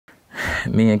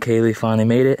Me and Kaylee finally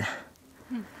made it.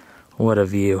 What a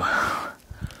view.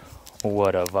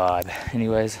 What a vibe.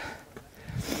 Anyways,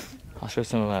 I'll show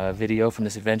some video from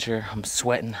this adventure. I'm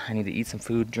sweating. I need to eat some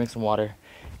food, drink some water,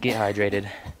 get hydrated.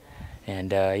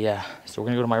 And yeah, so we're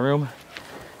gonna go to my room.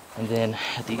 And then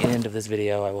at the end of this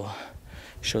video, I will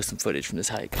show some footage from this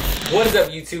hike. What is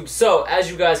up, YouTube? So as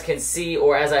you guys can see,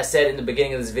 or as I said in the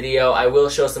beginning of this video, I will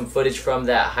show some footage from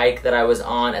that hike that I was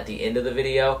on at the end of the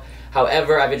video.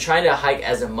 However, I've been trying to hike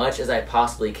as much as I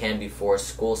possibly can before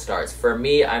school starts. For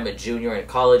me, I'm a junior in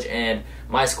college and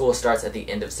my school starts at the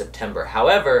end of September.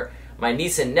 However, my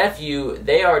niece and nephew,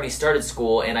 they already started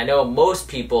school, and I know most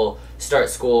people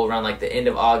start school around like the end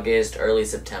of August, early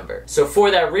September. So for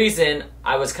that reason,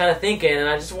 I was kind of thinking, and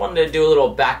I just wanted to do a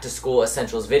little back to school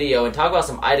essentials video and talk about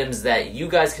some items that you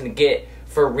guys can get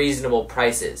for reasonable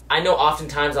prices. I know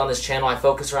oftentimes on this channel I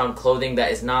focus around clothing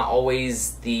that is not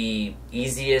always the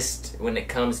easiest when it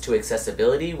comes to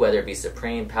accessibility, whether it be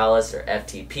Supreme, Palace, or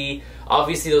FTP.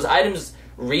 Obviously those items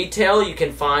retail you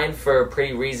can find for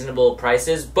pretty reasonable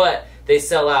prices, but they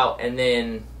sell out, and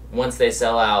then once they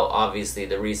sell out, obviously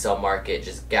the resale market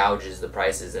just gouges the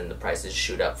prices and the prices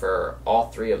shoot up for all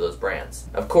three of those brands.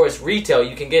 Of course, retail,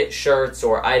 you can get shirts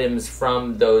or items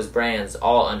from those brands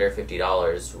all under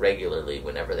 $50 regularly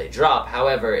whenever they drop.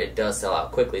 However, it does sell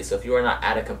out quickly, so if you are not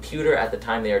at a computer at the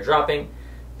time they are dropping,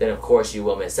 then of course you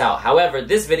will miss out. However,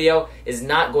 this video is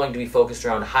not going to be focused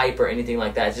around hype or anything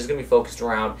like that. It's just going to be focused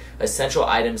around essential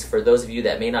items for those of you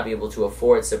that may not be able to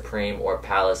afford Supreme or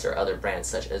Palace or other brands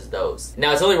such as those.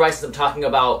 Now, it's only right since I'm talking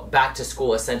about back to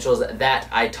school essentials that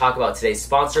I talk about today's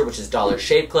sponsor, which is Dollar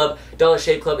Shave Club. Dollar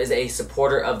Shave Club is a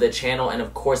supporter of the channel, and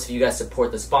of course, if you guys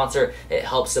support the sponsor, it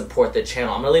helps support the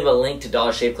channel. I'm going to leave a link to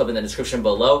Dollar Shave Club in the description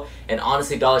below, and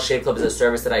honestly, Dollar Shave Club is a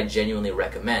service that I genuinely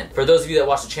recommend. For those of you that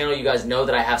watch the channel, you guys know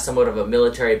that I have somewhat of a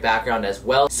military background as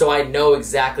well, so I know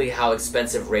exactly how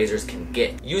expensive razors can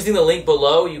get. Using the link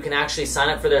below, you can actually sign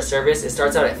up for their service. It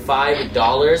starts out at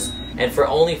 $5, and for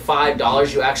only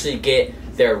 $5, you actually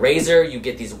get their razor, you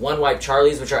get these One Wipe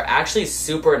Charlies, which are actually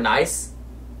super nice.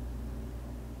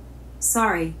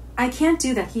 Sorry, I can't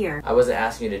do that here. I wasn't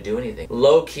asking you to do anything.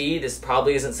 Low key, this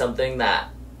probably isn't something that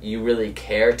you really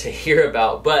care to hear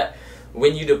about, but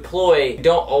when you deploy, you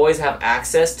don't always have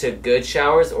access to good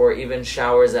showers or even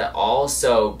showers at all,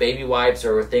 so baby wipes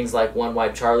or things like One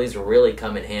Wipe Charlies really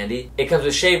come in handy. It comes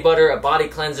with shave butter, a body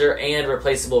cleanser, and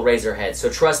replaceable razor heads. So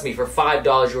trust me, for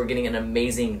 $5 you are getting an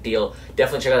amazing deal.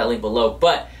 Definitely check out that link below.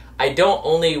 But I don't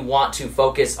only want to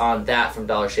focus on that from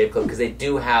Dollar Shave Club because they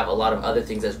do have a lot of other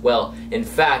things as well. In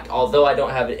fact, although I don't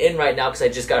have it in right now because I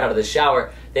just got out of the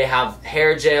shower, they have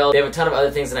hair gel, they have a ton of other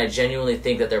things, and I genuinely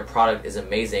think that their product is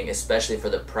amazing, especially for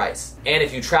the price. And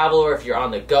if you travel or if you're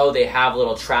on the go, they have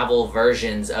little travel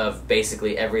versions of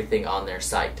basically everything on their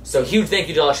site. So huge thank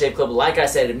you, Dollar Shave Club. Like I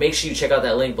said, make sure you check out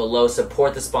that link below.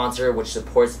 Support the sponsor, which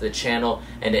supports the channel,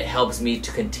 and it helps me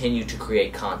to continue to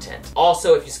create content.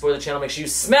 Also, if you support the channel, make sure you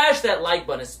smash that like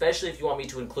button, especially if you want me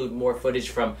to include more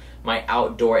footage from my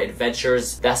outdoor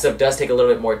adventures. That stuff does take a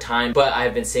little bit more time, but I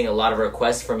have been seeing a lot of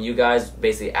requests from you guys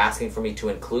basically asking for me to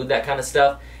include that kind of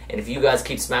stuff. And if you guys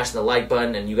keep smashing the like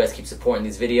button and you guys keep supporting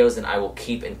these videos, then I will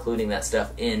keep including that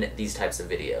stuff in these types of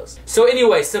videos. So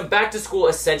anyway, some back to school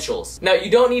essentials. Now, you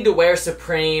don't need to wear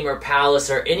Supreme or Palace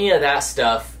or any of that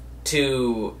stuff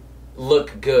to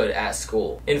look good at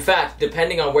school. In fact,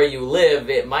 depending on where you live,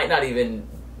 it might not even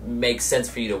makes sense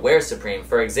for you to wear Supreme.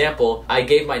 For example, I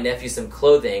gave my nephew some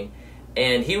clothing,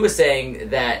 and he was saying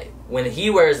that when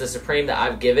he wears the Supreme that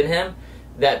I've given him,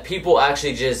 that people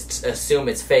actually just assume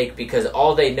it's fake because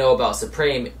all they know about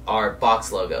Supreme are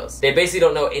box logos. They basically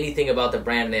don't know anything about the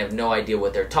brand, and they have no idea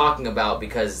what they're talking about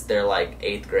because they're like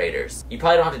 8th graders. You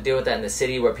probably don't have to deal with that in the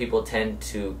city where people tend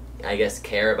to, I guess,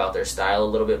 care about their style a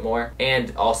little bit more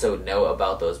and also know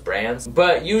about those brands.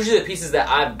 But usually the pieces that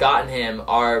I've gotten him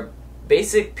are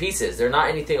basic pieces. They're not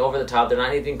anything over the top. They're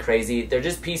not anything crazy. They're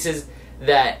just pieces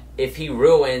that if he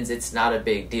ruins, it's not a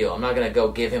big deal. I'm not going to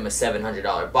go give him a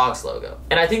 $700 box logo.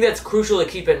 And I think that's crucial to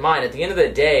keep in mind. At the end of the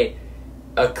day,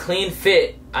 a clean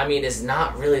fit, I mean, is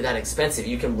not really that expensive.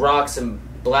 You can rock some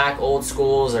black old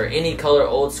schools or any color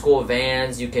old school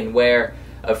Vans. You can wear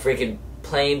a freaking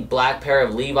plain black pair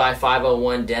of Levi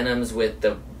 501 denims with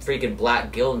the freaking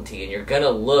black Gildan tee, and you're going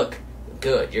to look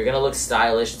good. You're gonna look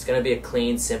stylish. It's gonna be a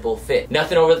clean, simple fit.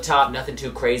 Nothing over the top, nothing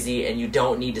too crazy, and you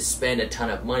don't need to spend a ton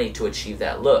of money to achieve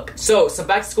that look. So, some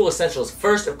back to school essentials.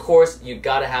 First, of course, you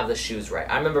gotta have the shoes right.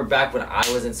 I remember back when I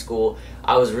was in school,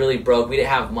 I was really broke. We didn't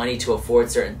have money to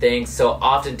afford certain things, so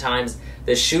oftentimes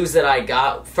the shoes that I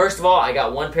got, first of all, I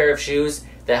got one pair of shoes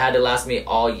that had to last me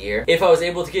all year. If I was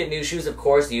able to get new shoes, of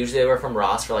course, usually they were from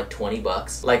Ross for like 20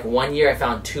 bucks. Like one year I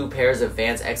found 2 pairs of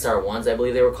Vans XR1s, I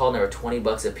believe they were called, and they were 20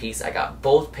 bucks a piece. I got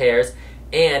both pairs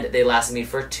and they lasted me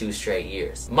for 2 straight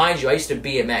years. Mind you, I used to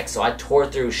BMX, so I tore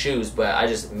through shoes, but I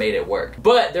just made it work.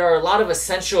 But there are a lot of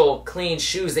essential clean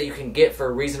shoes that you can get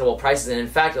for reasonable prices, and in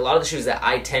fact, a lot of the shoes that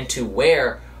I tend to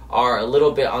wear are a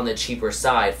little bit on the cheaper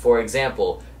side. For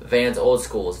example, Vans Old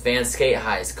Schools, Vans Skate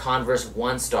Highs, Converse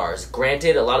One Stars.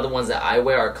 Granted, a lot of the ones that I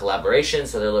wear are collaborations,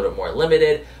 so they're a little bit more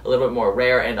limited, a little bit more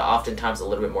rare, and oftentimes a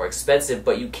little bit more expensive,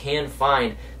 but you can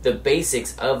find the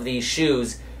basics of these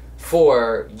shoes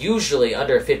for usually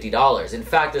under $50. In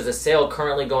fact, there's a sale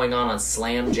currently going on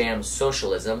Slam Jam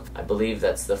Socialism. I believe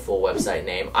that's the full website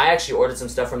name. I actually ordered some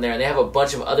stuff from there, and they have a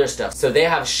bunch of other stuff. So they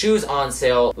have shoes on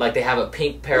sale, like they have a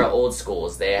pink pair of Old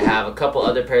Schools. They have a couple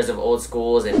other pairs of Old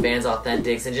Schools and Vans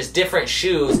Authentics and just different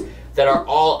shoes that are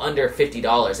all under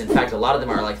 $50. In fact, a lot of them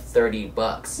are like 30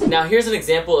 bucks. Now here's an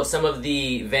example of some of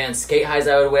the Vans Skate Highs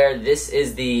I would wear. This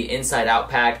is the Inside Out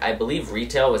pack. I believe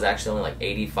retail was actually only like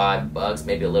 85 bucks,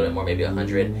 maybe a little bit more, maybe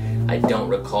 100. I don't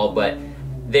recall, but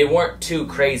they weren't too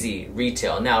crazy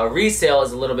retail. Now a resale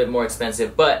is a little bit more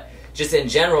expensive, but just in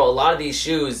general, a lot of these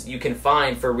shoes you can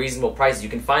find for reasonable prices. You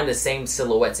can find the same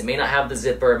silhouettes. It may not have the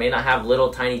zipper, it may not have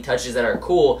little tiny touches that are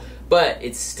cool, but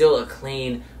it's still a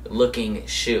clean looking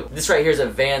shoe. This right here is a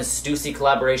Vans Stussy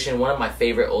collaboration, one of my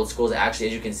favorite Old Schools. Actually,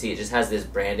 as you can see, it just has this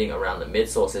branding around the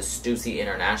midsole. It says Stussy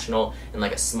International in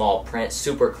like a small print,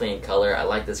 super clean color. I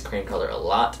like this cream color a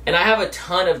lot. And I have a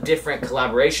ton of different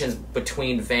collaborations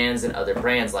between Vans and other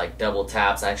brands like Double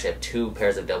Taps. I actually have 2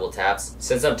 pairs of Double Taps.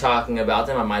 Since I'm talking about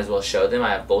them, I might as well show them.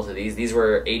 I have both of these. These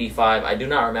were 85. I do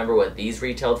not remember what these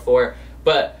retailed for,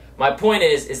 but my point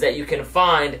is that you can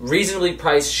find reasonably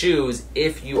priced shoes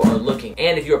if you are looking.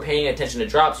 And if you're paying attention to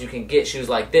drops, you can get shoes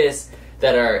like this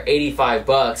that are 85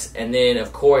 bucks, and then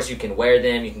of course you can wear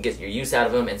them, you can get your use out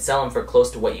of them and sell them for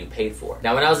close to what you paid for.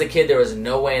 Now when I was a kid, there was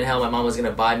no way in hell my mom was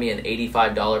gonna buy me an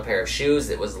 $85 pair of shoes.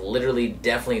 It was literally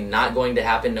definitely not going to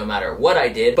happen no matter what I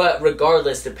did. But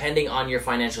regardless, depending on your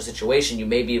financial situation, you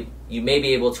may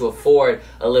be able to afford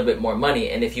a little bit more money.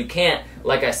 And if you can't,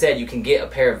 like I said, you can get a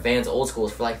pair of Vans Old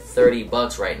Schools for like 30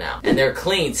 bucks right now. And they're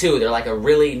clean too. They're like a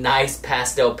really nice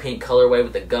pastel pink colorway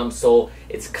with a gum sole.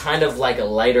 It's kind of like a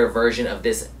lighter version of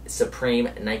this Supreme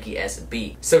Nike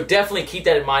SB. So definitely keep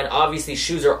that in mind. Obviously,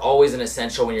 shoes are always an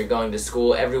essential when you're going to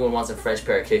school. Everyone wants a fresh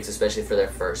pair of kicks, especially for their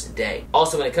first day.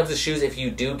 Also, when it comes to shoes, if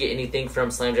you do get anything from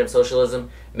Slam Jam Socialism,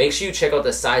 make sure you check out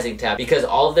the sizing tab, because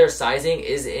all of their sizing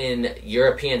is in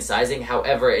European sizing.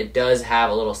 However, it does have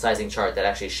a little sizing chart that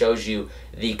actually shows you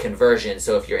the conversion.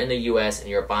 So if you're in the US and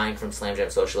you're buying from Slam Jam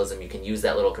Socialism, you can use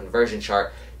that little conversion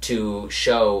chart to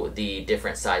show the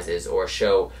different sizes, or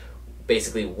show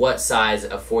basically what size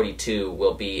a 42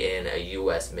 will be in a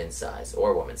US men's size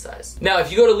or women's size. Now,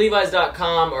 if you go to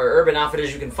Levi's.com or Urban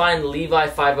Outfitters, you can find Levi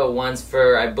 501s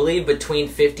for, I believe, between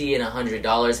 $50 and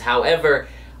 $100. However,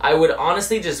 I would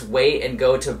honestly just wait and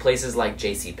go to places like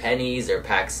JCPenney's or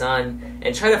PacSun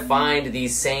and try to find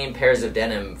these same pairs of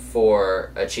denim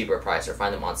for a cheaper price, or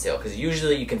find them on sale, because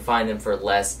usually you can find them for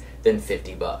less than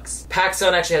 50 bucks.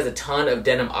 PacSun actually has a ton of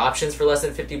denim options for less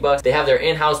than 50 bucks. They have their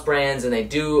in-house brands, and they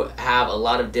do have a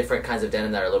lot of different kinds of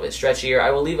denim that are a little bit stretchier. I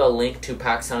will leave a link to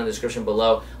PacSun in the description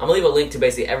below. I'm gonna leave a link to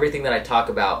basically everything that I talk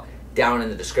about down in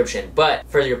the description. But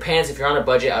for your pants, if you're on a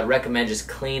budget, I'd recommend just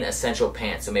clean essential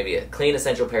pants. So maybe a clean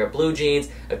essential pair of blue jeans,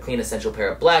 a clean essential pair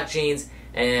of black jeans,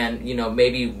 and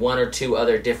maybe 1 or 2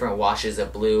 other different washes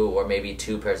of blue, or maybe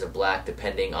 2 pairs of black,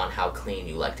 depending on how clean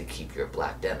you like to keep your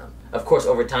black denim. Of course,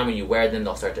 over time when you wear them,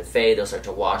 they'll start to fade, they'll start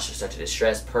to wash, they'll start to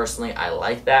distress. Personally, I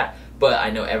like that, but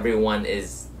I know everyone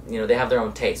is, they have their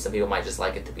own taste. Some people might just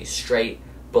like it to be straight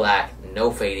black,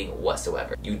 no fading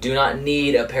whatsoever. You do not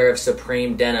need a pair of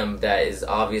Supreme denim that is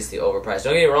obviously overpriced.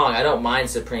 Don't get me wrong, I don't mind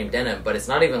Supreme denim, but it's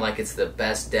not even like it's the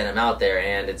best denim out there,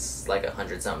 and it's like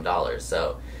 $100-something.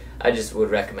 So I just would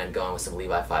recommend going with some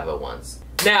Levi 501s.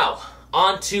 Now,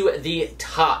 on to the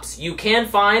tops. You can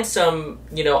find some,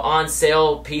 on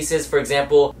sale pieces. For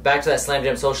example, back to that Slam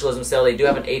Jam Socialism sale, they do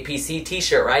have an APC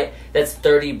t-shirt, right? That's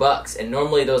 30 bucks, and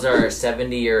normally those are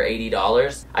 $70 or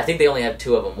 $80. I think they only have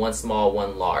 2 of them, one small,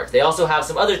 one large. They also have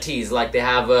some other tees, like they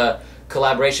have a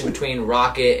collaboration between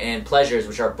Rocket and Pleasures,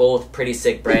 which are both pretty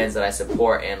sick brands that I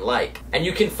support and like. And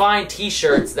you can find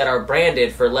t-shirts that are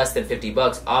branded for less than 50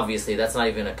 bucks. Obviously, that's not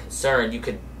even a concern. You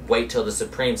could wait till the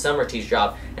Supreme summer tees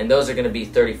drop, and those are going to be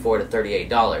 $34 to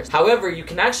 $38. However, you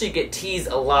can actually get tees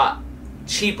a lot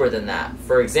cheaper than that.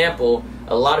 For example,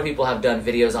 a lot of people have done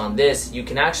videos on this. You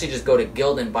can actually just go to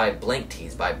Gildan and buy blank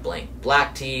tees, buy blank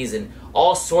black tees, and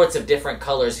all sorts of different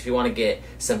colors if you want to get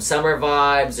some summer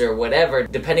vibes or whatever.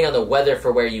 Depending on the weather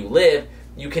for where you live,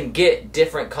 you can get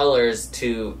different colors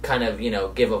to kind of, you know,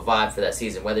 give a vibe for that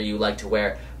season. Whether you like to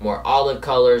wear more olive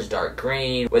colors, dark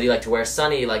green, whether you like to wear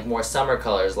sunny, like more summer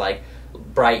colors, like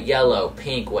bright yellow,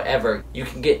 pink, whatever, you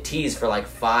can get tees for like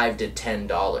 $5 to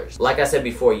 $10. Like I said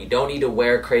before, you don't need to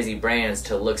wear crazy brands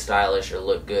to look stylish or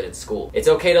look good in school. It's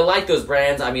okay to like those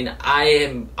brands. I mean, I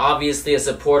am obviously a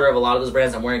supporter of a lot of those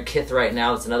brands. I'm wearing Kith right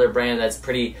now. It's another brand that's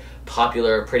pretty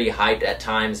popular, pretty hyped at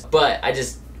times. But I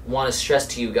just want to stress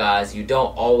to you guys, you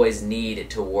don't always need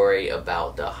to worry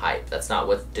about the hype. That's not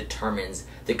what determines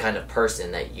the kind of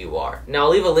person that you are. Now, I'll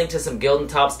leave a link to some Gildan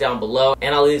tops down below,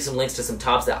 and I'll leave some links to some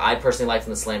tops that I personally like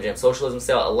from the Slam Jam Socialism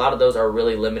sale. A lot of those are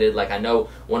really limited. Like, I know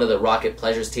one of the Rocket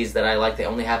Pleasures tees that I like, they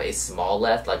only have a small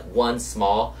left, like one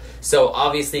small. So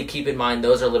obviously keep in mind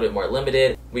those are a little bit more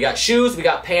limited. We got shoes, we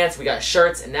got pants, we got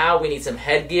shirts, and now we need some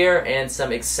headgear and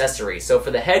some accessories. So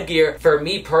for the headgear, for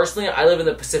me personally, I live in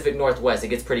the Pacific Northwest. It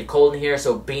gets pretty cold in here,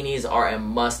 so beanies are a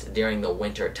must during the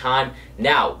winter time.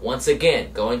 Now, once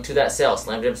again, going to that sale,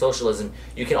 Slam Jam Socialism,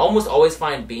 you can almost always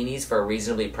find beanies for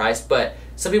reasonably priced, but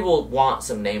some people want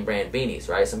some name brand beanies,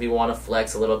 right? Some people want to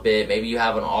flex a little bit. Maybe you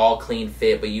have an all clean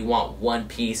fit, but you want one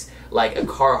piece like a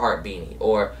Carhartt beanie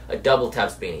or a Double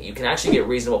Taps beanie. You can actually get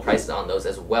reasonable prices on those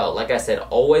as well. Like I said,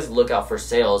 always look out for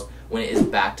sales when it is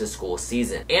back to school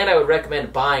season. And I would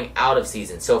recommend buying out of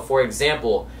season. So for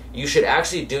example, you should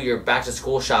actually do your back to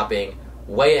school shopping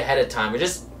way ahead of time, or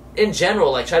just in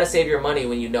general, like, try to save your money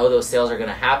when you know those sales are going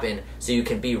to happen so you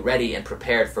can be ready and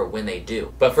prepared for when they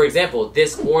do. But for example,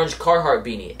 this orange Carhartt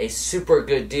beanie, a super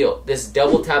good deal. This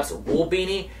Double Taps wool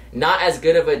beanie, not as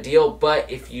good of a deal, but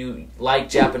if you like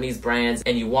Japanese brands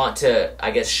and you want to,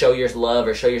 I guess, show your love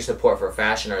or show your support for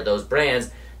fashion or those brands,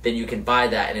 then you can buy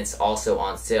that, and it's also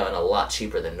on sale and a lot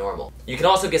cheaper than normal. You can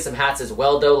also get some hats as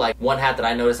well though. Like, one hat that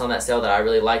I noticed on that sale that I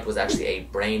really liked was actually a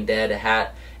Brain Dead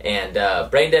hat. And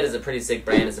Brain Dead is a pretty sick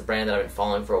brand. It's a brand that I've been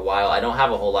following for a while. I don't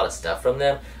have a whole lot of stuff from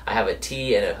them. I have a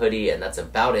tee and a hoodie, and that's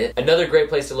about it. Another great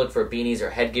place to look for beanies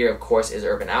or headgear, of course, is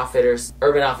Urban Outfitters.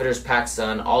 Urban Outfitters,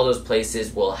 PacSun, all those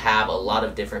places will have a lot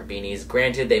of different beanies.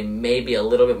 Granted, they may be a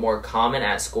little bit more common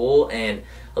at school and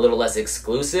a little less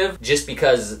exclusive, just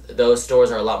because those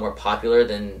stores are a lot more popular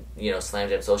than, you know, Slam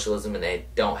Jam Socialism, and they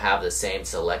don't have the same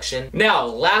selection. Now,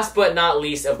 last but not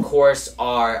least, of course,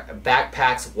 are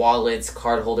backpacks, wallets,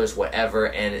 card holders, whatever,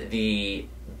 and the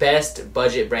best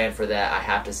budget brand for that, I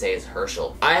have to say, is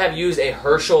Herschel. I have used a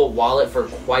Herschel wallet for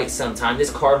quite some time. This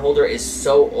card holder is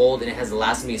so old and it has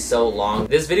lasted me so long.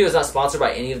 This video is not sponsored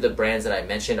by any of the brands that I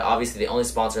mentioned. Obviously, the only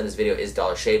sponsor in this video is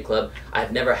Dollar Shave Club.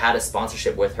 I've never had a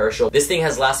sponsorship with Herschel. This thing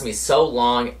has lasted me so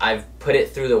long. I've put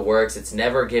it through the works. It's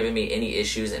never given me any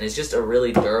issues, and it's just a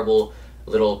really durable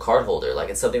little card holder.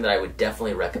 Like, it's something that I would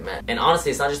definitely recommend. And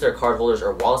honestly, it's not just their card holders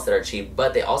or wallets that are cheap,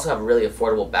 but they also have really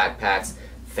affordable backpacks,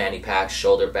 fanny packs,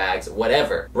 shoulder bags,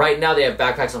 whatever. Right now they have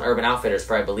backpacks on Urban Outfitters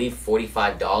for, I believe,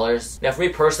 $45. Now for me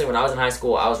personally, when I was in high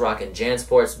school, I was rocking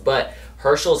JanSports, but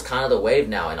Herschel's kind of the wave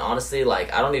now. And honestly,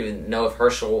 like, I don't even know if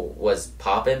Herschel was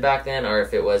poppin' back then or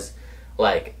if it was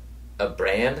like a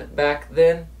brand back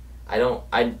then.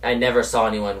 I never saw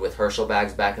anyone with Herschel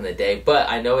bags back in the day, but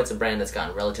I know it's a brand that's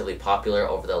gotten relatively popular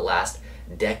over the last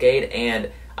decade, and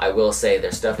I will say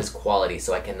their stuff is quality,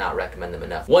 so I cannot recommend them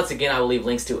enough. Once again, I will leave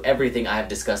links to everything I have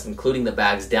discussed, including the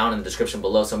bags, down in the description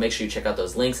below, so make sure you check out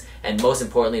those links, and most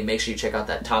importantly, make sure you check out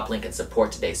that top link and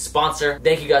support today's sponsor.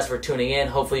 Thank you guys for tuning in.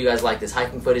 Hopefully you guys like this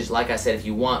hiking footage. Like I said, if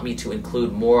you want me to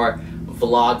include more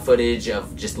vlog footage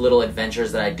of just little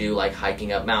adventures that I do, like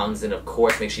hiking up mountains, and of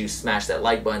course, make sure you smash that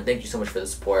like button. Thank you so much for the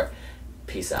support.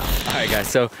 Peace out. Alright guys,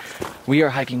 so we are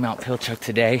hiking Mount Pilchuck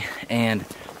today, and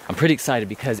I'm pretty excited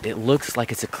because it looks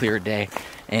like it's a clear day.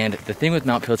 And the thing with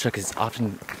Mount Pilchuck is it's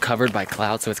often covered by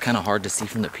clouds, so it's kind of hard to see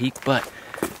from the peak, but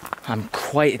I'm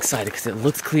quite excited because it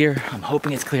looks clear. I'm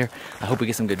hoping it's clear. I hope we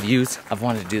get some good views. I've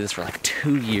wanted to do this for like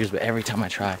 2 years, but every time I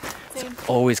try, it's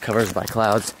always covered by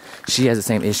clouds. She has the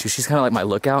same issue. She's kind of like my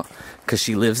lookout because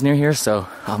she lives near here, so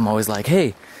I'm always like,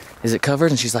 hey, is it covered?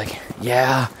 And she's like,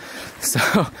 yeah.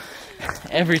 So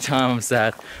every time I'm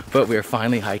sad, but we're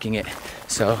finally hiking it.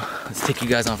 So let's take you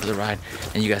guys on for the ride,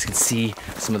 and you guys can see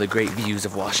some of the great views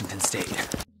of Washington State.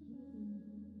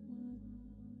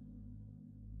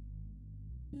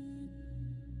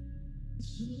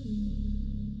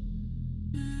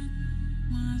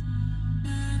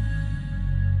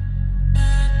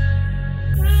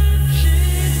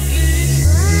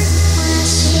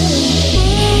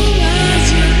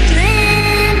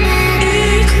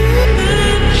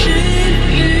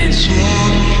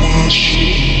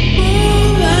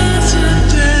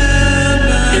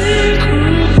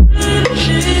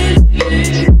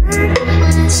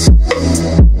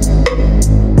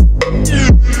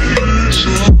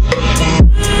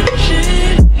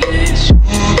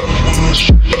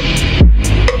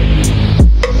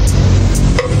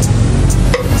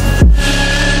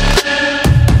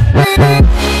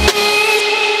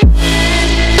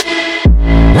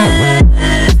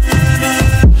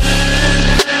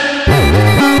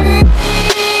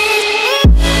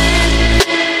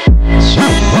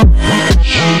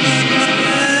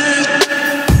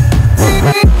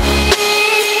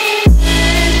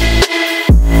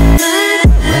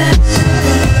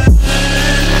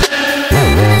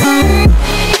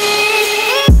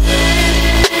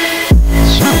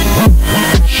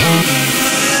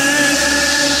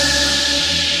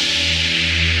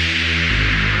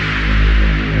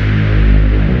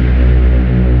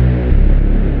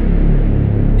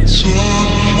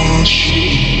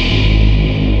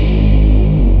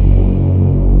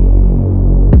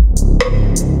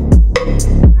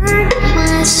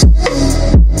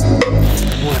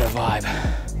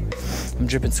 I'm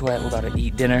dripping sweat. We're about to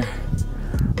eat dinner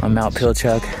on Mount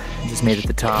Pilchuck. Just made it to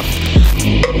the top.